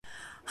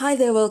Hi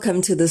there,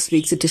 welcome to this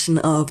week's edition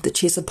of The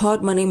Chaser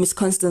Pod. My name is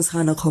Constance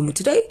Hanakomu.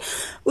 Today,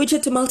 we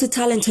chat to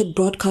multi-talented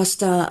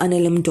broadcaster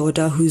Anele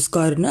Mdoda, who's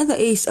got another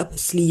ace up her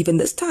sleeve, and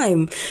this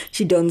time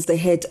she dons the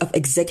head of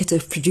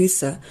executive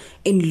producer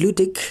in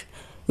Ludik,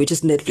 which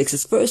is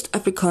Netflix's first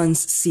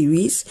Afrikaans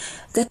series.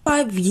 That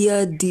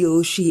 5-year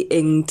deal she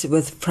inked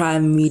with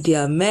Prime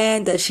Media,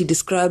 man, that she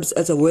describes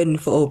as a win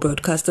for all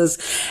broadcasters.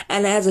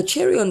 And as a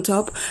cherry on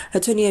top, her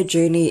 20-year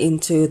journey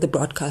into the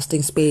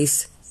broadcasting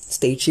space.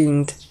 Stay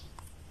tuned.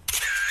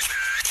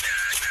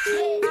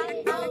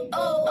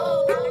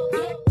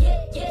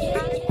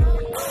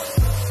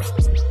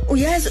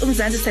 Yes,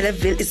 Umzansi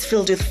Celebville is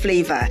filled with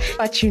flavor.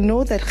 But you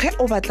know that fame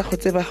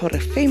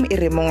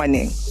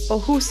or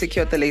who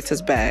secured the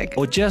latest bag.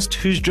 Or just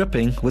who's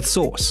dripping with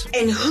sauce.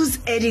 And who's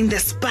adding the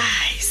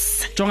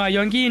spice.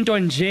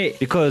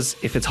 Because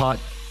if it's hot,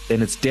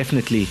 then it's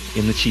definitely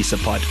in the Chaser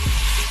Pod.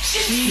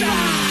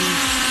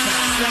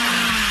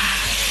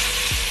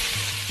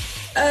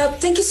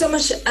 Thank you so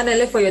much,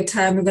 Anele, for your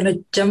time. We're going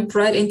to jump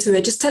right into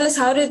it. Just tell us,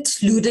 how did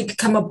Ludik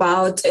come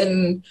about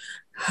and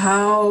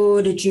how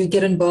did you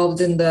get involved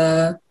in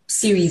the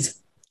series?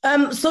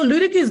 So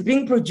Ludik is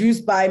being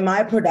produced by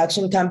my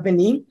production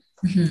company.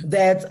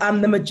 That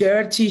I'm the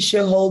majority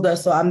shareholder.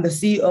 So I'm the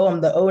CEO,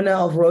 I'm the owner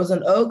of Rose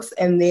and Oaks.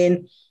 And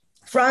then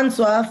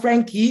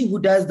Frankie, who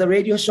does the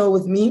radio show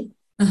with me,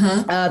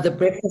 The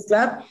Breakfast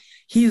Club,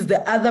 he's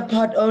the other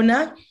part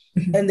owner.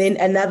 And then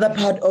another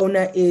part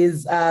owner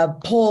is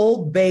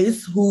Paul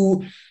Bass,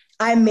 who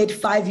I met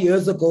 5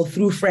 years ago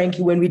through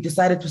Frankie when we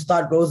decided to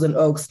start Rose and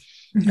Oaks.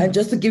 And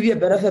just to give you a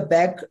bit of a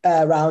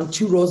background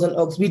to Rose and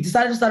Oaks, we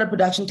decided to start a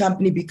production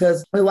company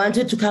because we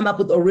wanted to come up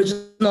with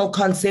original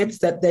concepts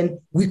that then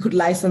we could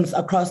license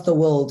across the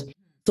world.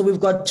 So we've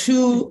got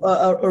two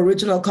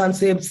original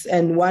concepts,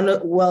 and one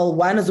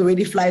is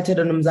already flighted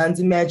on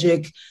Mzansi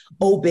Magic,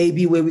 Oh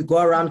Baby, where we go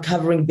around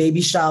covering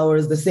baby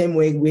showers the same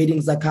way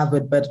weddings are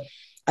covered. But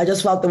I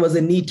just felt there was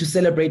a need to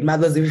celebrate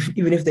mothers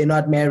even if they're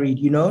not married,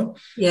 you know?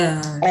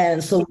 Yeah.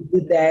 And so we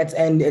did that,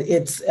 and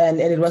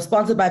it was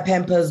sponsored by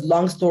Pampers.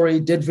 Long story,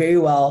 did very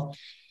well.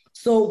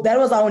 So that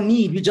was our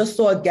need. We just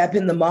saw a gap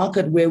in the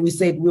market where we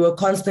said we were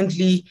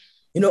constantly,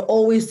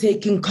 always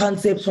taking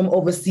concepts from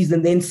overseas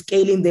and then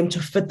scaling them to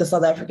fit the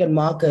South African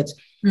market.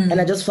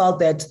 And I just felt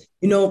that,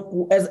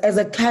 as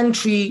a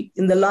country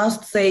in the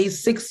last, say,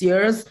 6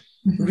 years,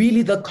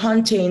 really the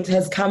content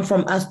has come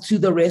from us to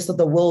the rest of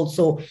the world.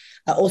 So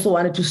I also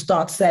wanted to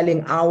start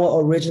selling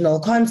our original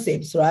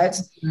concepts, right?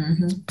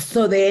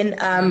 So then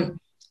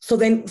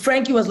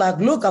Frankie was like,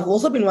 look, I've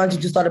also been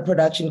wanting to start a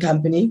production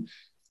company.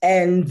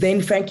 And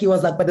then Frankie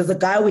was like, but there's a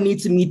guy we need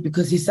to meet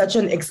because he's such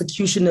an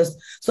executionist.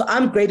 So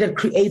I'm great at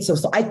creative.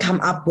 So I come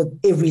up with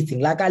everything.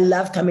 Like I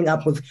love coming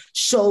up with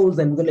shows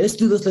and let's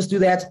do this, let's do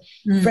that.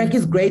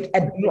 Frankie's great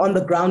at being on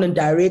the ground and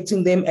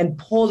directing them. And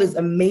Paul is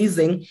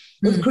amazing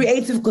with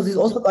creative because he's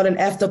also got an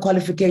after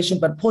qualification,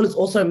 but Paul is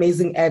also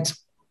amazing at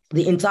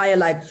the entire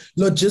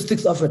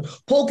logistics of it.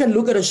 Paul can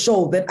look at a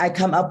show that I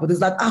come up with. It's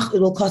like, it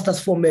will cost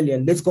us 4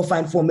 million. Let's go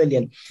find 4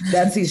 million.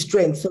 That's his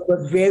strength. So it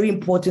was very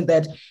important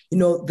that,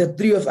 the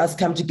three of us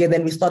come together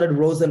and we started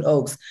Rose and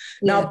Oaks.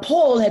 Now,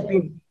 Paul had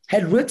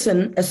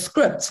written a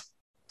script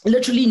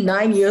literally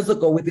 9 years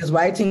ago with his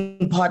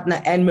writing partner,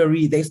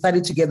 Anne-Marie. They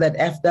studied together at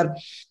AFDA,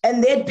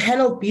 and they'd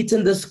panel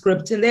beaten the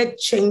script and they'd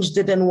changed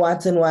it and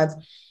what.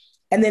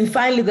 And then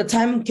finally, the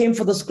time came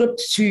for the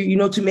script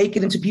to make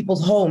it into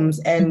people's homes.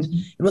 And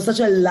it was such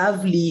a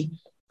lovely,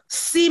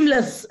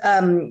 seamless,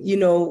 partnership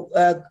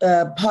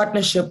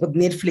with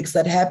Netflix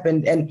that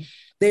happened. And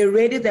they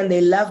read it and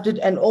they loved it.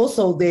 And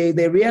also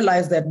they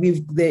realized that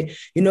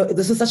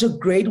this is such a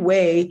great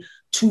way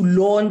to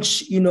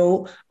launch,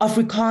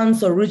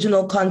 Afrikaans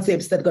original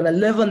concepts that are going to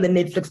live on the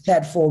Netflix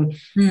platform.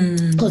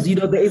 Because,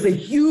 there is a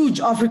huge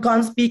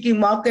Afrikaans speaking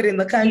market in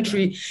the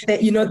country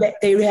that, that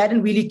they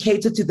hadn't really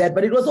catered to that,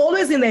 but it was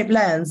always in their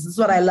plans. This is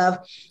what I love.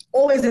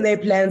 Always in their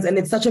plans. And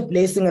it's such a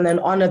blessing and an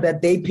honor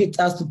that they picked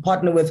us to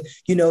partner with,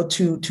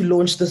 to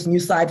launch this new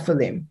site for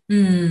them.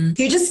 Can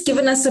you just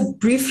given us a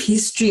brief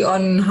history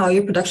on how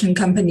your production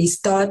company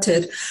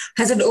started?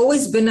 Has it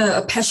always been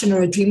a passion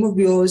or a dream of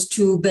yours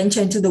to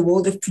venture into the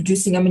world of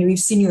producing? I mean, we've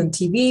seen you on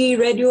TV,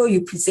 radio,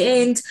 you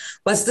present.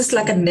 Was this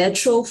like a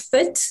natural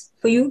fit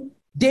for you?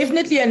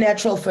 Definitely a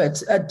natural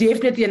fit.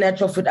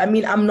 I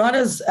mean, I'm not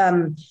as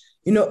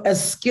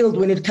as skilled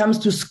when it comes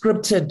to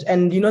scripted,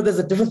 and there's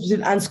a difference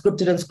between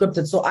unscripted and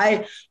scripted. So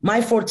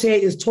my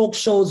forte is talk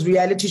shows,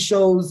 reality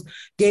shows,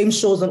 game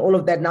shows, and all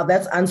of that. Now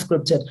that's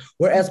unscripted,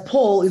 whereas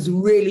Paul is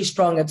really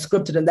strong at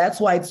scripted, and that's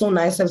why it's so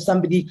nice to have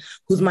somebody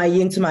who's my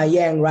yin to my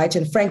yang, right?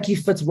 And Frankie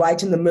fits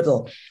right in the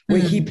middle, where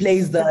he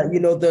plays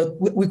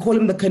we call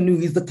him the canoe.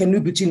 He's the canoe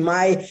between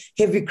my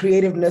heavy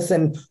creativeness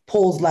and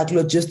Paul's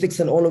logistics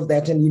and all of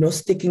that, and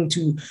sticking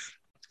to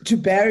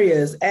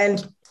barriers.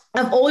 And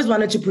I've always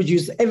wanted to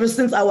produce ever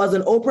since I was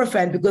an Oprah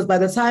fan, because by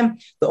the time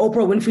the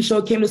Oprah Winfrey Show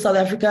came to South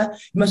Africa,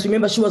 you must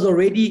remember she was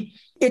already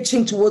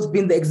itching towards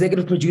being the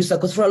executive producer,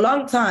 because for a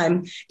long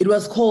time it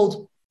was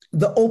called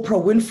the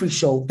Oprah Winfrey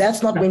Show.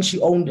 That's not when she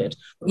owned it.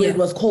 When it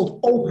was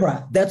called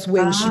Oprah, that's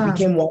when she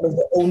became one of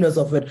the owners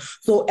of it.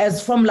 So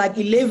as from like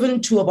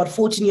 11 to about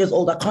 14 years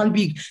old, I can't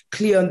be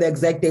clear on the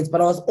exact dates,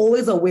 but I was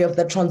always aware of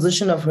the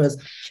transition of hers.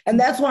 And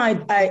that's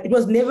why it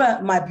was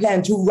never my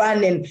plan to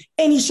run in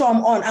any show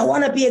I'm on. I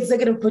want to be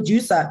executive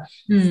producer.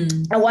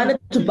 I wanted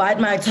to bide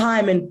my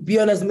time and be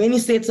on as many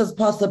sets as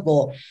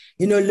possible,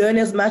 you know, learn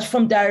as much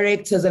from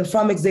directors and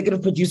from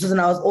executive producers. And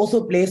I was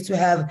also blessed to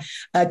have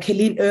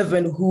Colleen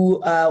Irvin,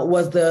 who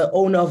was the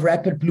owner of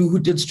Rapid Blue, who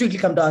did Strictly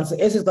Come Dancing,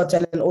 SA's Got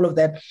Talent, and all of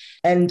that.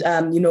 And,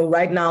 you know,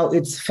 right now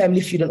it's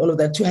Family Feud and all of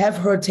that. To have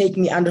her take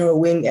me under her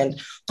wing and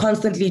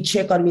constantly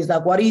check on me, is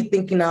like, what are you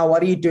thinking now?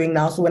 What are you doing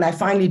now? So when I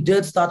finally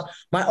did start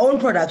my own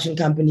production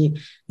company,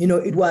 you know,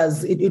 it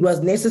was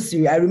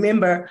necessary. I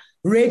remember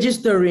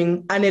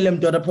registering Anele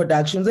Mdoda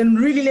Productions and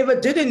really never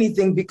did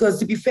anything because,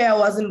 to be fair, I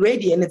wasn't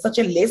ready. And it's such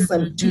a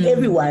lesson to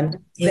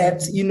everyone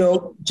that, you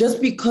know,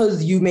 just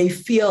because you may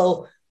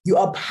feel you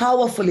are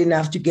powerful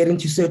enough to get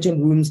into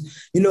certain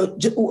rooms, you know,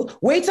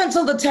 wait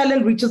until the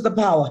talent reaches the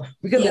power.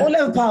 We can all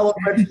have power,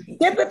 but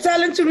get the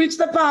talent to reach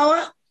the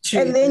power,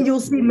 and then you'll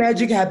see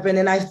magic happen.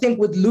 And I think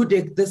with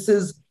Ludic, this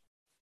is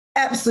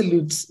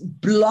absolute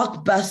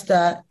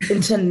blockbuster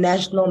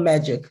international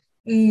magic.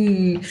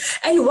 And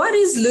what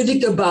is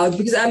Ludic about?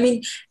 Because I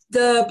mean,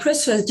 the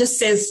press just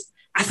says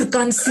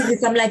African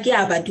series. I'm like,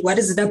 yeah, but what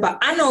is it about?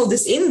 I know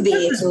this in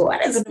there. So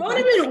what is it about?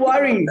 Don't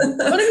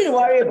even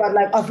worry about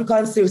like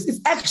African series. It's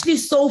actually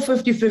so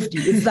 50-50.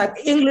 It's like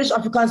English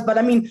Afrikaans, but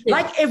I mean,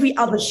 like every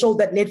other show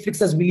that Netflix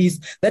has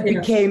released that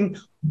became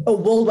a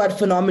worldwide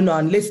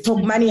phenomenon. Let's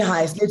talk Money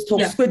Heist. Let's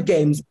talk Squid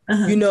Games.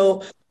 You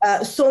know,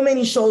 so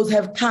many shows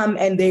have come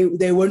and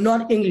they were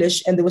not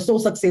English and they were so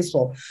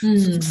successful.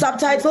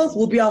 Subtitles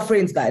will be our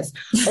friends, guys.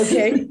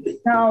 Okay.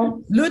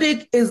 Now,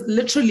 Ludic is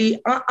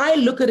literally, I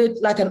look at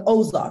it like an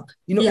Ozark.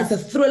 You know, it's a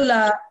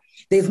thriller.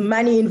 There's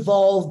money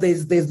involved.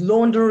 There's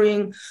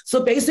laundering.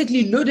 So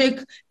basically,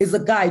 Ludic is a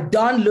guy,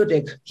 Don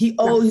Ludic.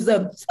 He's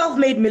a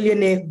self-made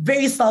millionaire,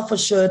 very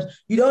self-assured.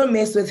 You don't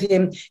mess with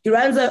him. He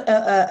runs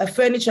a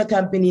furniture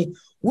company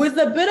with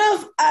a bit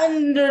of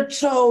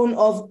undertone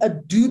of a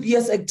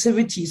dubious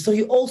activity. So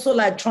he also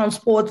like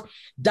transports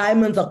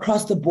diamonds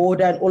across the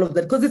border and all of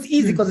that, because it's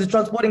easy because he's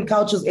transporting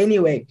couches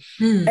anyway.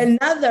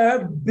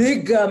 Another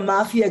big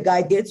mafia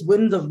guy gets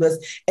wind of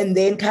this and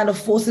then kind of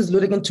forces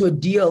Ludic into a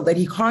deal that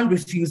he can't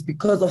refuse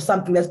because of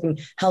something that's been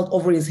held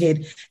over his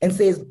head, and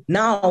says,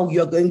 now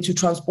you're going to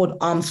transport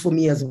arms for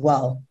me as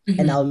well.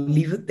 And I'll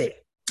leave it there.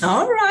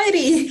 All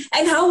righty.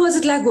 And how was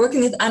it like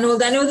working with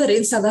Arnold? I know that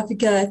in South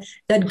Africa,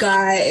 that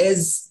guy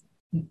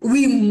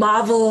we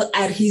marvel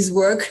at his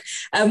work.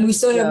 We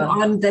saw him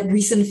on that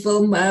recent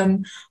film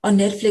on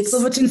Netflix.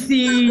 Silverton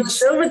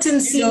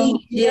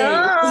Siege.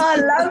 I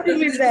loved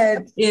him in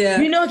that.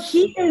 You know,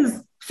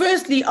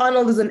 firstly,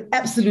 Arnold is an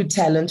absolute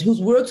talent who's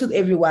worked with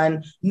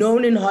everyone,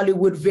 known in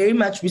Hollywood, very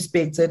much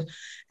respected.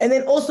 And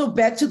then also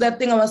back to that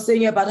thing I was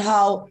saying about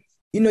how,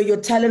 you know, your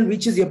talent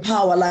reaches your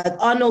power. Like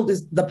Arnold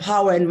is the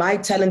power and my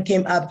talent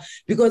came up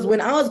because when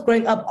I was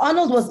growing up,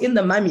 Arnold was in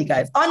The Mummy,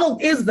 guys.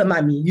 Arnold is The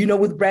Mummy, you know,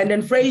 with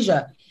Brendan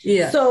Fraser.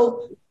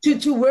 So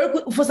to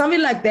work for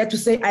something like that, to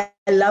say, I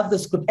love the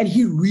script, and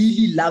he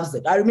really loves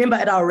it. I remember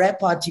at our rap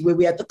party where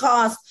we had the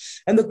cast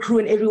and the crew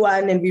and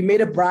everyone, and we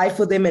made a braai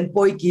for them and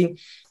Poiki.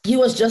 He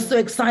was just so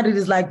excited.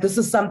 He's like, this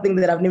is something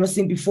that I've never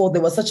seen before.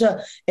 There was such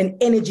an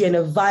energy and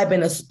a vibe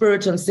and a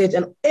spirit on set,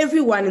 and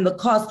everyone in the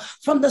cast,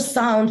 from the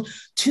sound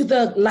to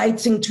the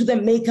lighting, to the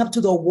makeup,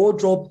 to the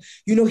wardrobe,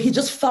 you know, he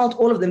just felt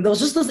all of them. There was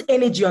just this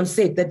energy on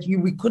set that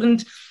we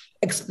couldn't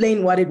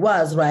explain what it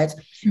was, right?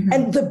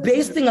 And the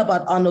best thing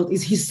about Arnold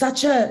is he's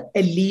such a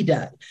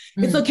leader.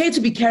 It's okay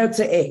to be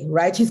character A,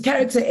 right? He's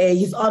character A,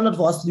 he's Arnold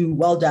Vosloo,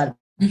 well done.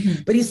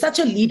 But he's such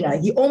a leader.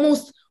 He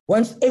almost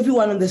wants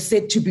everyone on the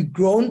set to be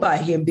grown by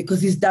him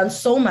because he's done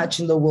so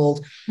much in the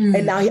world.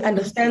 And now he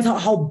understands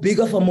how big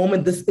of a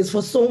moment this is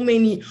for so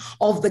many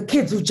of the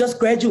kids who've just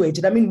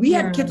graduated. I mean, we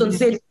had kids on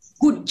set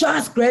who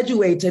just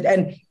graduated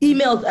and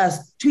emailed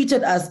us,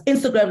 tweeted us,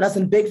 Instagrammed us,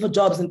 and begged for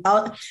jobs. And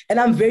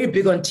I'm very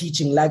big on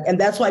teaching. And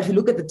that's why if you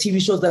look at the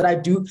TV shows that I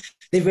do,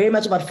 they're very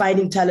much about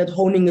finding talent,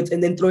 honing it,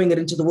 and then throwing it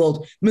into the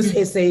world. Miss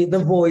SA,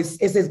 The Voice,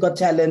 SA's Got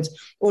Talent,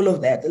 all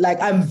of that.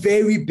 I'm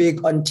very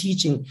big on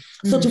teaching.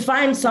 So to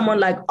find someone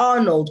like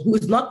Arnold, who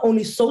is not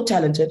only so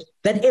talented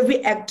that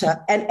every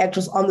actor and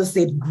actress on the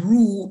set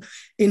grew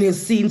in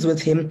his scenes with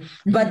him,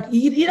 but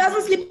he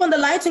doesn't sleep on the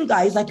lighting,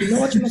 guy. He's like, you know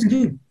what you must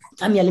do?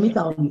 Tanya, let me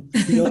tell you,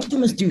 you know what you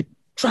must do?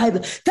 Try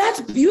that.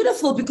 That's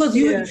beautiful because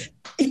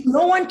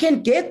no one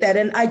can get that.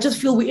 And I just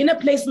feel we're in a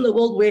place in the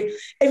world where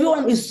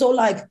everyone is so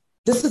like,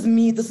 this is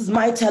me, this is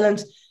my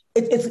talent.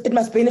 It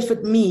must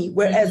benefit me.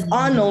 Whereas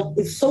Arnold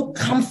is so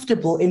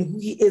comfortable in who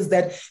he is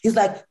that he's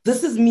like,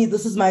 this is me,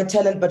 this is my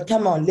talent, but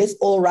come on, let's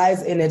all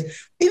rise in it.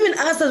 Even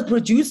us as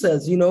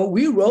producers, you know,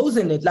 we rose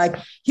in it.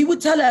 He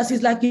would tell us,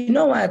 he's like, you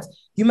know what?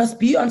 You must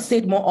be on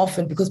set more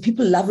often because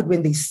people love it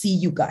when they see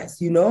you guys,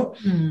 you know?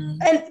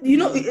 And, you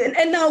know,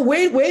 and now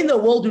where in the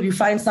world do you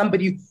find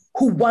somebody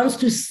who wants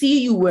to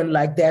see you win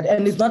like that.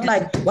 And it's not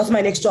like, what's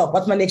my next job?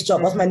 What's my next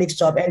job? What's my next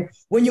job? And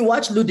when you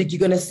watch Ludic, you're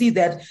going to see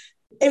that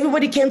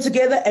everybody came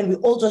together and we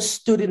all just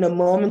stood in a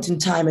moment in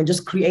time and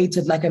just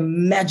created like a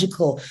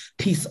magical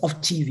piece of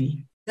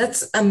TV.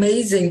 That's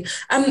amazing.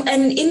 And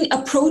in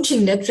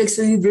approaching Netflix,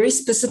 were you very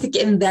specific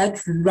in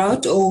that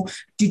route, or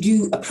did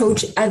you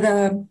approach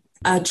other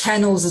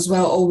channels as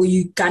well, or were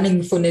you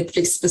gunning for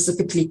Netflix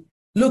specifically?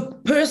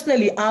 Look,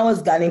 personally, I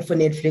was gunning for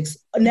Netflix.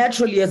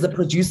 Naturally, as a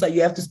producer,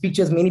 you have to speak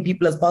to as many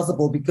people as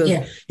possible because,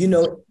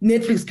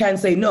 Netflix can't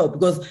say no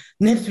because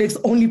Netflix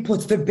only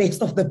puts the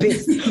best of the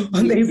best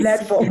on their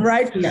platform,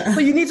 right? Yeah. So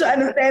you need to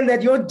understand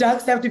that your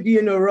ducks have to be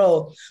in a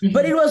row. Mm-hmm.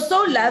 But it was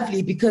so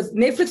lovely because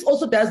Netflix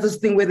also does this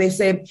thing where they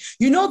say,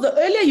 the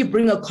earlier you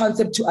bring a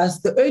concept to us,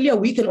 the earlier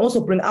we can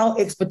also bring our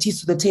expertise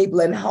to the table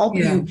and help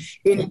you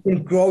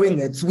in growing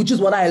it, which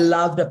is what I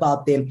loved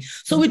about them.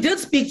 So we did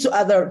speak to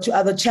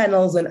other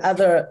channels and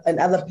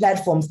other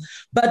platforms.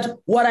 But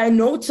what I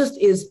noticed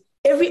is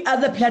every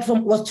other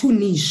platform was too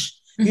niche.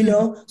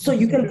 So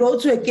you can go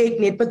to a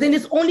CakeNet, but then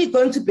it's only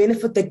going to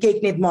benefit the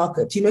CakeNet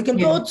market. You can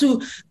go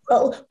to,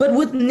 but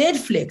with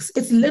Netflix,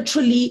 it's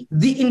literally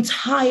the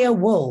entire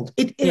world.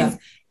 It is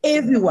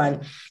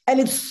everyone. And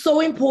it's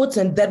so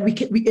important that we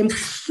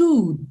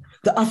include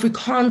the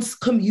Afrikaans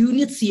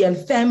community and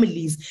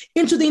families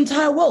into the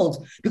entire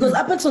world. Because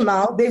up until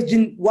now, they've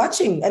been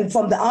watching and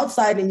from the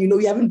outside and,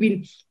 you haven't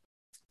been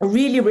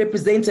really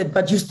represented,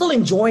 but you're still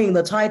enjoying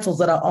the titles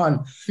that are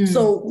on.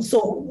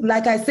 So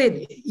like I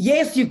said,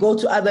 yes, you go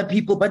to other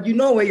people, but you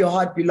know where your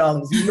heart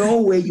belongs. You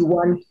know where you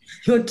want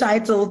your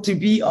title to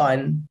be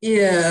on.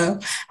 Yeah.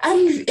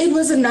 It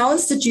was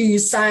announced that you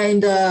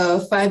signed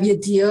a 5-year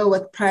deal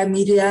with Prime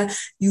Media.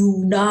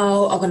 You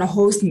now are going to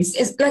host me.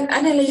 It's like,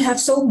 Anele, you have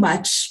so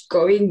much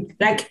going,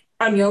 like,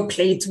 on your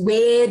plate.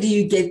 Where do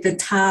you get the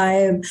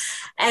time?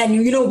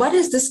 And, what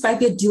does this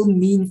 5-year deal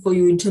mean for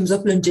you in terms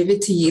of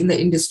longevity in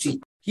the industry?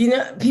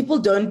 People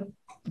don't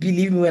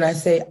believe me when I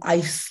say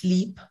I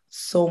sleep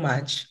so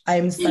much.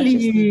 I'm such a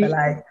sleeper.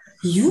 Like,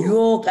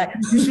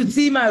 you should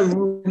see my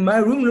room. My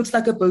room looks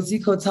like a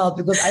boutique hotel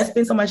because I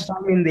spend so much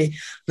time in there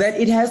that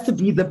it has to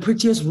be the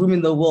prettiest room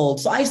in the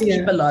world. So I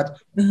sleep a lot,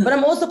 but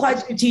I'm also quite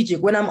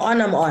strategic. When I'm on,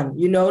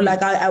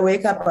 like I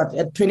wake up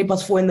at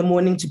 4:20 in the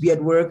morning to be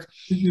at work,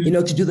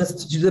 to do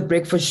the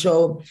breakfast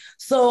show.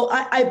 So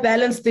I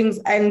balance things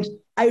and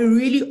I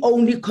really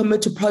only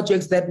commit to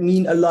projects that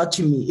mean a lot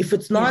to me. If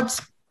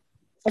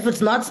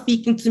it's not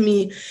speaking to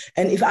me,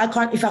 and if I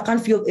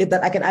can't feel it,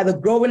 that I can either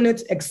grow in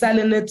it, excel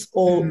in it,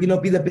 or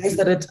be the best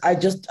at it, I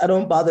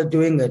don't bother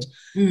doing it.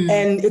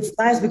 And it's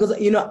nice because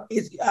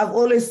I've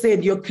always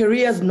said your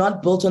career is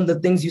not built on the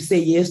things you say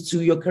yes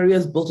to. Your career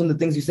is built on the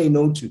things you say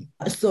no to.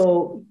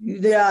 So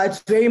it's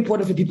very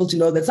important for people to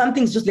know that some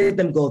things, just let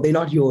them go. They're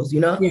not yours.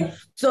 Yeah.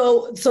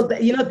 So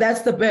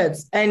that's the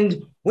bits.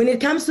 And when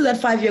it comes to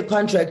that 5-year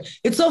contract,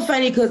 it's so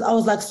funny because I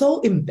was like so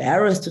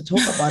embarrassed to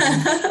talk about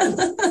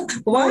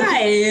it. Why?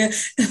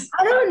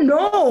 I don't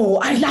know.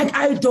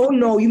 I don't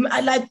know.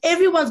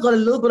 Everyone's got a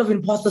little bit of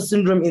imposter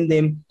syndrome in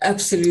them.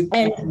 Absolutely.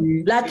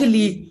 And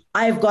luckily,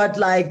 I've got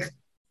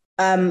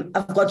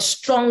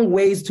strong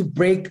ways to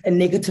break a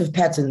negative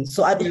pattern.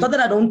 So it's not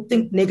that I don't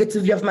think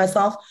negatively of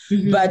myself,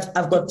 but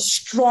I've got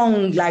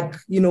strong,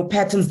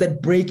 patterns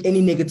that break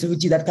any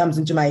negativity that comes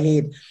into my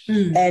head.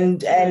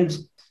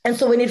 And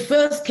so when it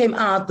first came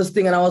out, this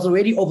thing, and I was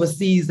already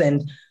overseas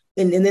and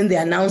then they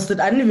announced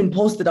it. I didn't even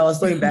post it. I was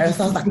so embarrassed.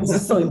 I was like, this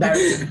is so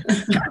embarrassing.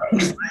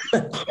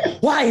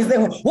 Why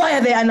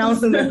are they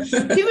announcing it?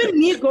 Even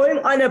me going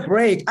on a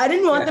break, I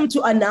didn't want them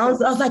to announce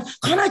it. I was like,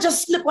 can't I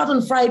just slip out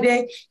on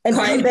Friday and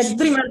come back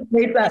 3 months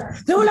later?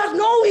 They were like,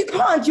 no, we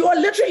can't. You are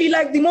literally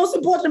like the most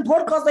important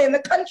broadcaster in the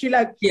country.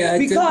 Like,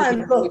 we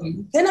can't. So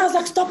then I was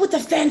like, stop with the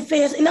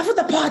fanfares. Enough with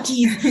the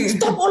parties.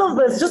 Stop all of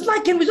this. Just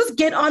can we just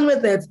get on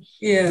with it?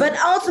 Yeah. But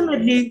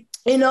ultimately,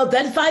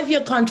 that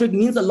 5-year contract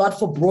means a lot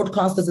for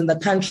broadcasters in the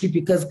country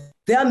because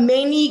there are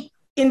many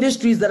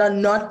industries that are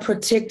not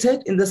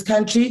protected in this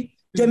country.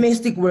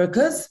 Domestic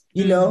workers,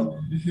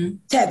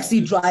 taxi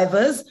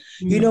drivers,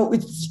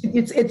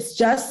 it's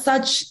just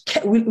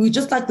we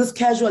just like this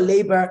casual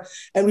labor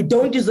and we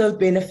don't deserve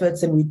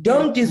benefits and we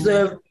don't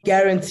deserve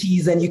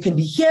guarantees and you can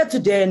be here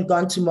today and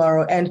gone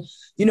tomorrow. And,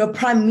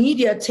 Prime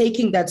Media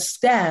taking that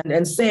stand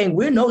and saying,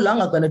 we're no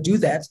longer going to do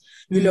that.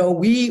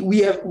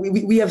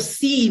 We have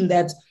seen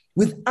that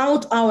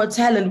without our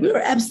talent, we were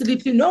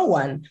absolutely no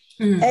one.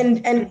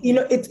 And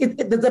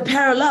there's a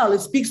parallel. It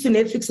speaks to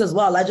Netflix as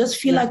well. I just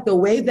feel like the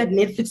way that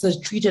Netflix has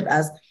treated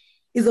us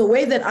is a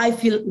way that I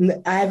feel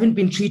I haven't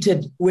been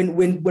treated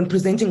when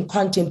presenting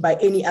content by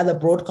any other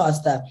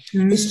broadcaster.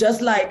 It's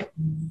just like,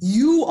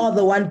 you are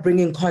the one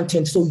bringing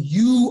content. So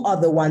you are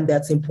the one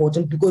that's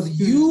important because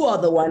you are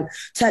the one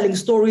telling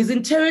stories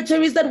in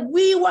territories that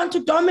we want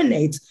to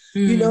dominate,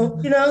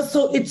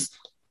 so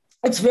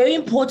it's very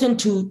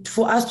important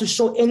for us to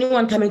show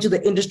anyone coming to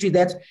the industry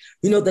that,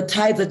 the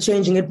tides are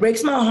changing. It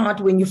breaks my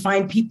heart when you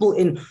find people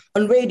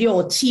on radio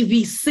or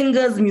TV,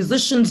 singers,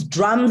 musicians,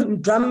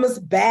 drummers,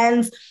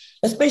 bands,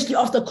 especially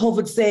after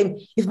COVID,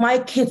 saying, if my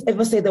kids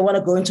ever say they want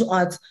to go into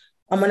arts,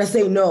 I'm going to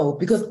say no,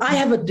 because I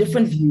have a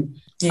different view.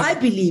 Yeah. I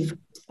believe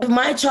if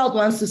my child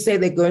wants to say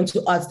they're going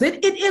to arts, then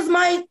it is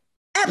my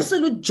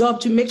absolute job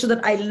to make sure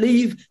that I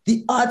leave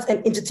the arts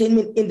and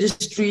entertainment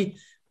industry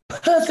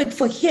perfect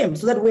for him,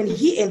 so that when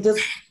he enters,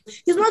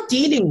 he's not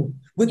dealing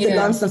with the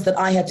nonsense that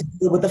I had to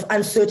deal with, the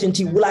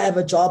uncertainty. Will I have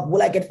a job?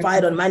 Will I get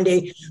fired on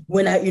Monday?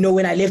 When I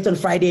left on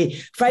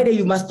Friday,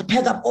 you must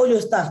pack up all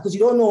your stuff, because you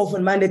don't know if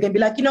on Monday they can be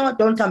like, you know what,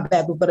 don't come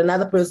back. We've got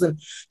another person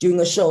doing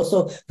a show.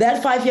 So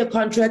that 5-year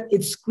contract,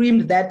 it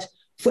screamed that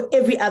for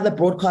every other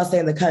broadcaster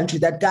in the country,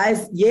 that,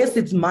 guys, yes,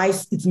 it's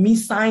me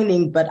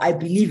signing, but I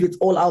believe it's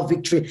all our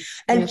victory.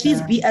 And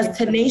please be as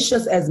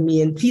tenacious as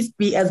me, and please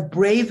be as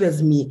brave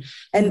as me,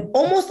 and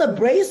almost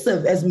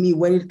abrasive as me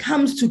when it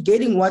comes to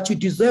getting what you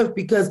deserve.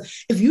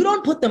 Because if you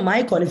don't put the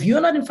mic on, if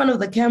you're not in front of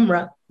the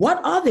camera, what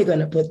are they going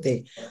to put there?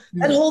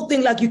 That whole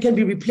thing, like, you can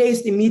be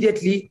replaced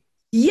immediately.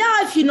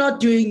 Yeah, if you're not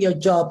doing your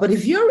job, but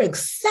if you're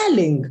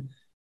excelling,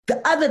 the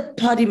other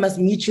party must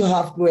meet you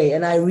halfway.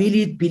 And I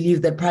really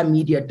believe that Prime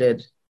Media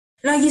did.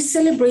 Now you're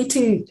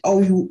celebrating,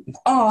 or you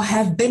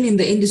have been in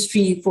the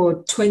industry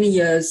for 20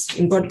 years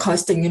in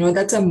broadcasting.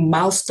 That's a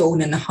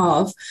milestone and a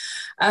half.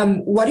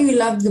 What do you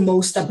love the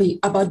most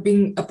about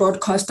being a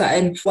broadcaster,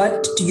 and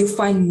what do you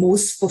find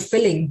most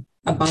fulfilling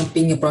about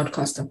being a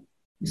broadcaster?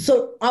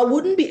 So I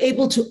wouldn't be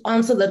able to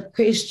answer that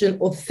question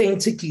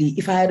authentically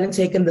if I hadn't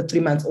taken the 3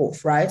 months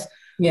off, right?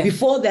 Yeah.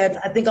 Before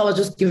that, I think I was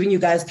just giving you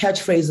guys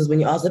catchphrases when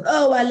you asked it.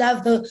 Oh, I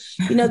love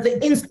the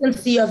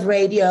instancy of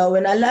radio,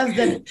 and I love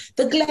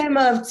the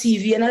glamour of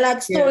TV, and I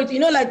like stories,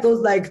 like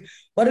those, like,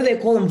 what do they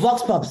call them?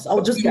 Vox pops.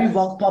 I'll just give you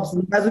Vox pops,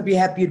 and you guys would be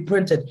happy you'd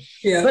print it.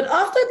 Yeah. But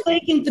after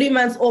taking 3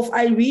 months off,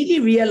 I really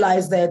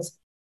realized that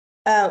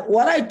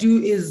what I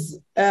do is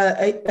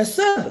a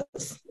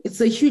service. It's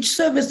a huge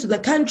service to the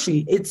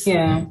country. It's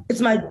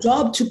my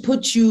job to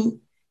put you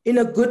in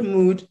a good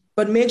mood,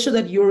 but make sure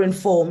that you're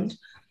informed.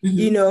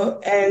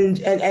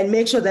 Mm-hmm. and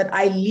make sure that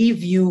I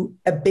leave you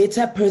a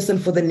better person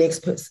for the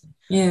next person.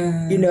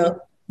 Yeah.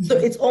 So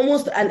it's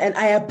almost, and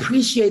I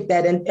appreciate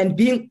that. And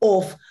being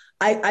off,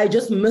 I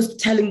just miss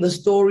telling the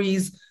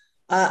stories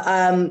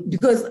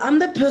because I'm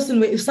the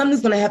person where if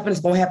something's going to happen, it's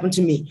going to happen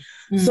to me.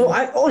 Mm-hmm. So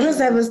I always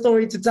have a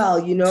story to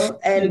tell,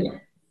 and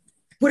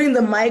putting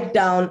the mic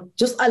down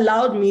just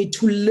allowed me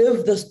to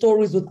live the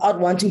stories without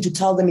wanting to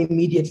tell them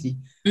immediately.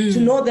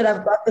 To know that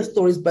I've got the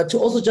stories, but to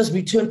also just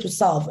return to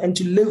self and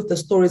to live the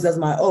stories as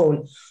my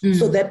own,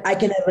 so that I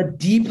can have a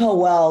deeper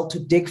well to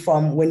dig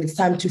from when it's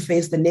time to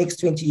face the next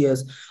 20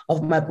 years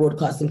of my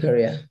broadcasting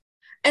career.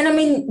 And I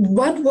mean,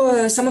 what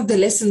were some of the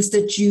lessons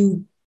that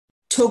you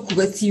took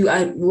with you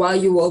while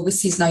you were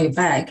overseas? Now you're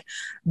back.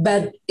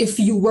 But if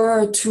you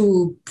were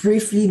to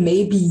briefly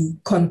maybe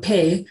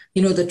compare,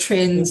 the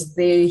trends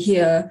there,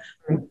 here,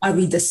 are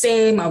we the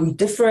same? Are we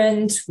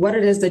different? What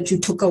it is that you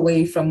took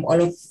away from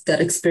all of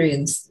that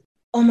experience?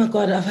 Oh my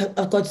God,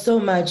 I've got so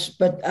much,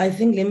 but I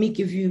think let me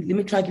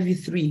try to give you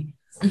 3.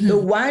 Mm-hmm. The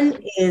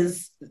one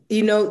is,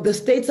 the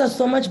States are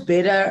so much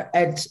better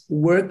at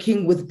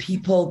working with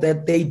people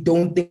that they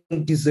don't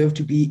think deserve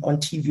to be on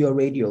TV or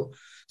radio.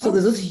 So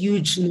there's this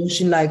huge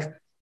notion like,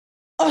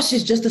 oh,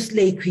 she's just a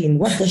slay queen.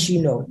 What does she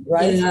know,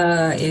 right?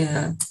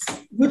 Yeah.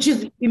 Which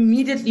is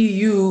immediately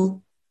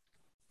you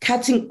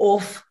cutting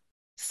off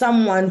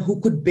someone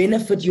who could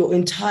benefit your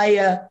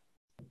entire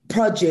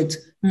project,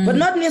 but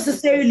not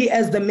necessarily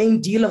as the main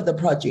deal of the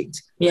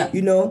project. Yeah.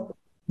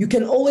 You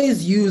can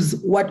always use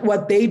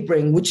what they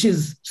bring, which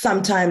is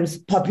sometimes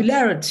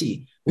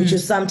popularity, which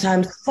is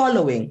sometimes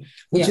following,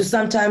 which is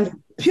sometimes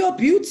pure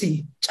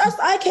beauty.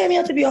 I came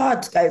here to be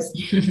hot, guys.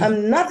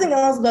 I'm nothing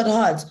else but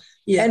hot.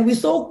 Yeah. And we're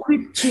so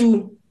quick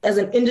to, as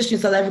an industry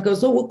in South Africa,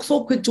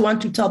 so quick to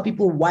want to tell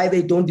people why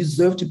they don't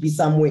deserve to be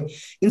somewhere,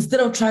 instead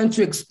of trying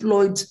to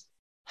exploit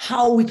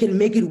how we can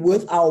make it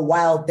worth our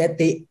while that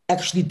they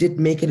actually did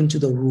make it into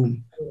the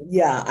room.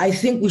 Yeah, I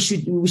think we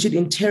should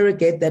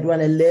interrogate that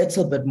one a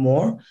little bit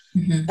more.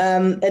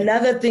 Mm-hmm.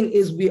 Another thing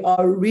is we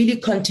are really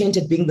content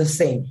at being the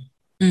same.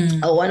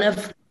 I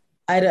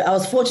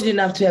was fortunate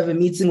enough to have a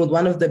meeting with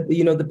one of the,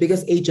 the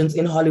biggest agents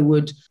in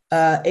Hollywood.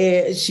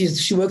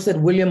 She works at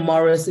William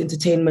Morris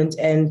Entertainment,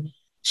 and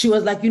she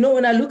was like,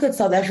 when I look at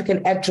South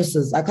African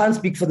actresses, I can't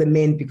speak for the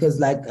men because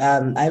I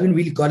haven't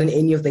really gotten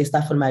any of their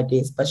stuff on my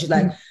desk. But she's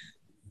like,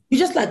 you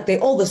just like, they're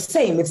all the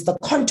same. It's the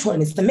contour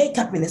and it's the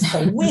makeup and it's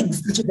the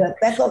wigs to the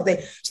back of their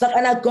stuff.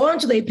 And I go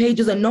onto their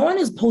pages and no one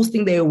is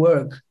posting their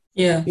work.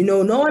 Yeah.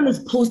 No one is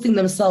posting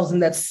themselves in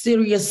that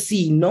serious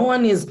scene. No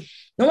one is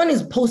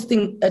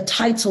posting a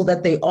title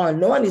that they're on.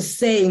 No one is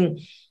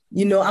saying,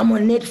 I'm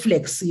on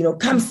Netflix,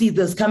 come see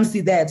this, come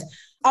see that.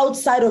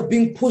 Outside of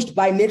being pushed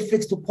by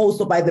Netflix to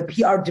post or by the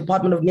PR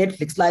department of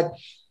Netflix,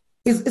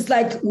 it's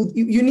like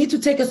you need to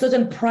take a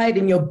certain pride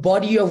in your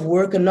body of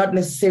work and not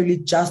necessarily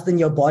just in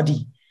your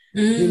body,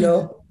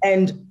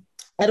 And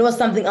that was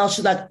something else.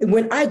 She's like,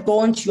 when I go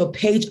onto your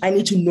page, I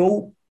need to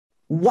know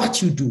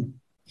what you do.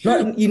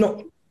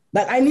 Not,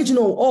 I need to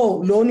know,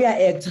 oh,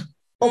 Lonia act.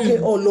 Okay,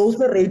 or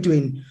Lothar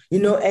doing,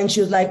 and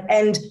she was like,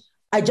 and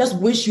I just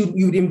wish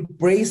you'd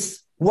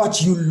embrace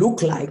what you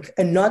look like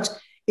and not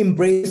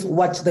embrace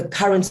what the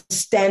current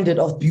standard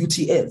of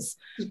beauty is.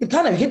 It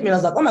kind of hit me. And I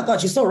was like, oh my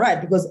God, she's so right.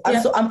 Because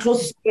I'm close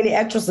to so many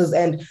actresses,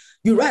 and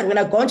you're right. When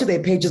I go into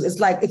their pages, it's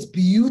like, it's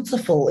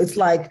beautiful. It's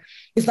like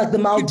the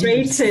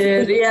Maldives.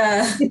 Rated,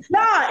 yeah. But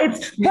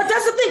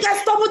that's the thing,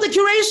 guys, stop with the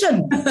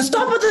curation.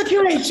 Stop with the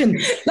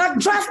curation. Like,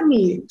 trust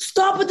me,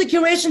 stop with the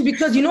curation,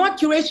 because you know what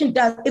curation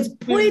does? It's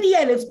pretty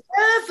and it's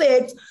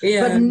perfect,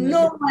 but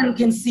no one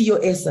can see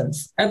your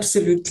essence.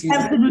 Absolutely.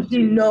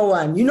 Absolutely no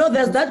one. You know,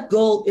 there's that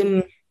girl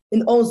in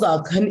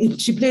Ozark, and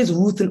she plays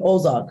Ruth in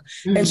Ozark,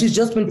 and she's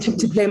just been tipped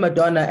to play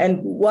Madonna. And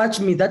watch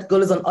me, that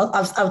girl is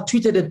I've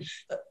tweeted it.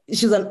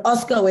 She's an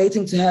Oscar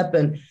waiting to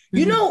happen.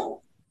 You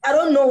know, I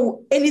don't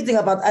know anything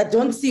about, I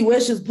don't see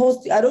where she's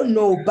posting. I don't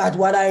know, but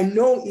what I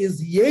know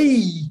is,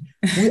 yay,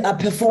 we are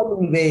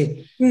performing there.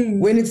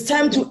 When it's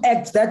time to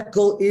act, that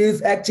girl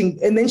is acting.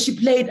 And then she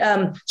played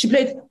that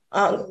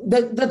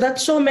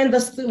showman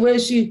where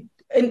she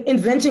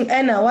inventing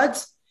Anna.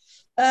 What?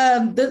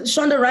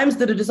 Shonda Rhimes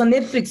did it. It's on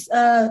Netflix.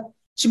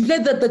 She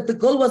played that the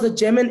girl was a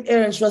German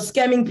heir and she was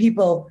scamming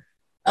people.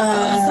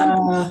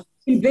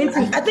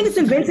 Inventing. I think it's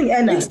Inventing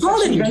Anna. It's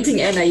called Inventing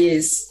Anna.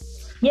 Yes.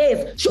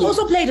 Yes, she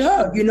also played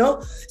her, you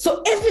know?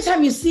 So every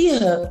time you see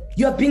her,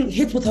 you're being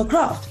hit with her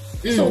craft.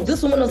 So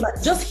this woman was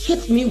like, just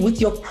hit me with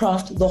your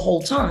craft the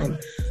whole time,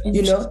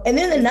 you know? And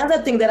then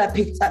another thing that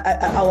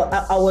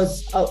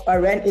I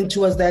ran into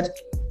was that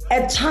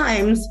at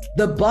times,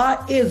 the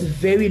bar is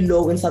very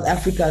low in South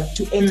Africa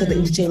to enter the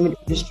entertainment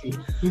industry,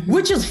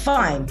 which is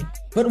fine.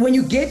 But when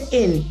you get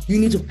in, you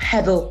need to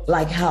pedal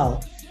like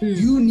hell.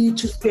 You need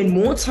to spend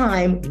more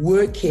time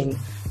working.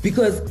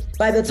 Because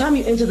by the time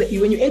you enter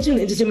when you enter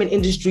the entertainment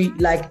industry,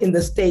 like in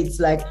the States,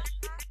 like,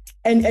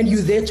 and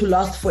you're there to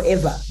last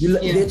forever. You're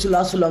there to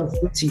last for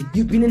longevity.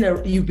 You've been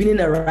in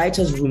a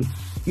writer's room,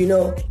 you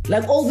know,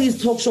 like all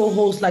these talk show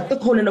hosts, like the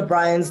Conan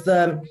O'Briens,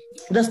 the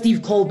Steve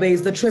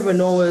Colberts, the Trevor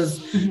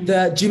Noahs,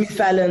 the Jimmy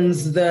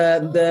Fallons,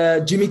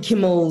 the Jimmy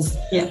Kimmels,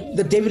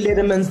 the David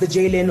Lettermans, the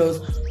Jay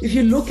Lenos. If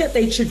you look at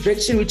their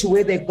trajectory to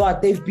where they've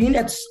been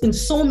in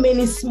so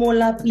many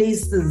smaller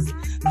places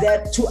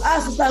that to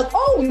us it's like,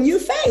 oh, new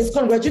face,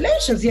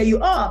 congratulations, here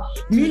you are.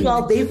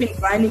 Meanwhile, they've been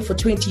grinding for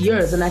 20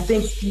 years. And I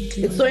think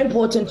it's so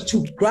important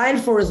to grind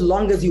for as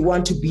long as you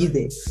want to be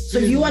there. So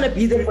if you want to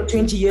be there for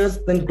 20 years,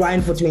 then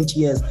grind for 20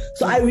 years.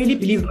 So I really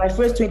believe my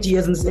first 20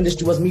 years in this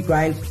industry was me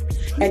grinding.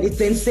 And it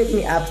then set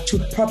me up to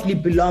properly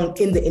belong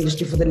in the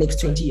industry for the next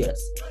 20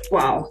 years.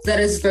 Wow, that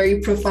is very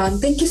profound.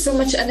 Thank you so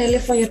much,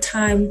 Anele, for your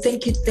time.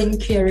 Thank you. I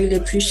really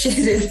appreciate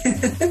it.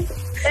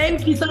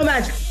 Thank you so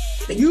much.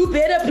 You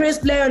better press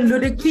play on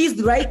Ludic. Please,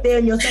 right there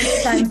in your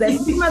times.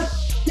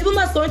 People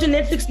must go into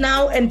Netflix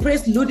now and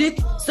press Ludic,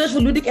 search for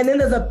Ludic, and then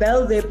there's a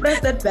bell there.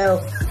 Press that bell.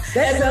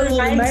 That bell will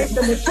remind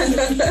them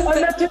on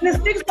the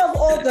 26th of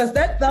August.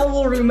 That bell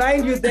will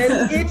remind you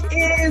that it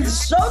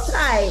is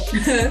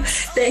showtime.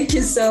 Thank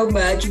you so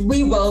much.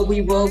 We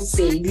will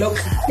see. Look,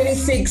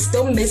 26,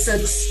 don't miss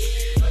it.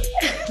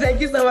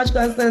 Thank you so much,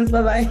 Constance.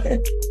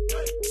 Bye-bye.